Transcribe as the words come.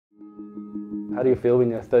How do you feel when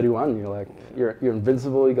you're 31? You're like, you're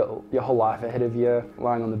invincible, you got your whole life ahead of you,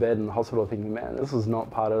 lying on the bed in the hospital thinking, man, this was not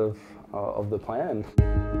part of the plan.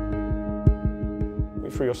 Walk me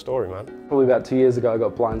through your story, man. Probably about 2 years ago, I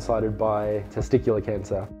got blindsided by testicular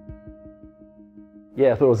cancer.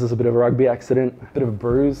 Yeah, I thought it was just a bit of a rugby accident, a bit of a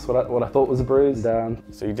bruise, what I thought was a bruise. And,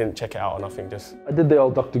 So you didn't check it out or nothing, just... I did the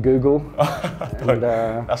old Dr. Google. And,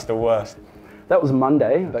 that's the worst. That was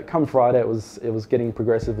Monday, but come Friday it was getting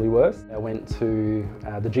progressively worse. I went to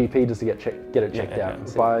the GP just to get it checked out.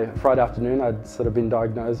 Yeah. By Friday afternoon I'd sort of been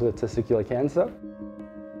diagnosed with testicular cancer.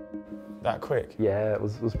 That quick? Yeah, it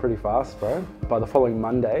was pretty fast, bro. By the following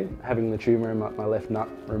Monday, having the tumour in my left nut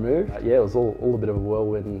removed, yeah, it was all a bit of a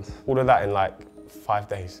whirlwind. All of that in like 5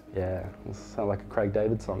 days? Yeah, it sounded like a Craig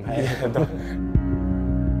David song. Hey?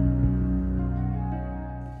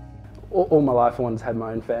 All my life I wanted to have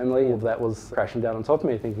my own family. That was crashing down on top of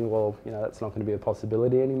me, thinking, well, you know, that's not going to be a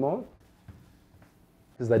possibility anymore.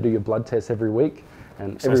 Because they do your blood tests every week.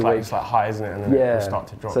 And so every week, it's like high, isn't it? And then yeah, it will start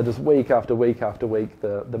to drop. So just week after week after week,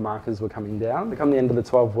 the markers were coming down. Come the end of the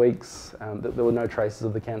 12 weeks, there were no traces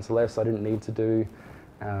of the cancer left, so I didn't need to do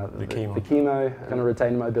the chemo, kind of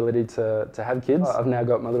retain my ability to have kids. I've now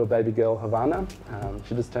got my little baby girl, Havana.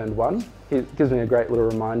 She just turned 1. It gives me a great little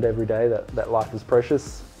reminder every day that life is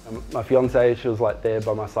precious. My fiancée, she was like there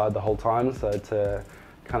by my side the whole time, so to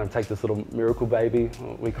kind of take this little miracle baby,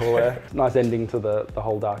 we call her. Nice ending to the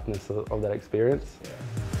whole darkness of that experience. Yeah.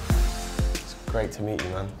 It's great to meet you,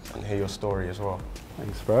 man, and hear your story as well.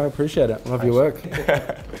 Thanks, bro. I appreciate it. Love your work.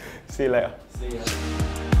 See you later. See ya.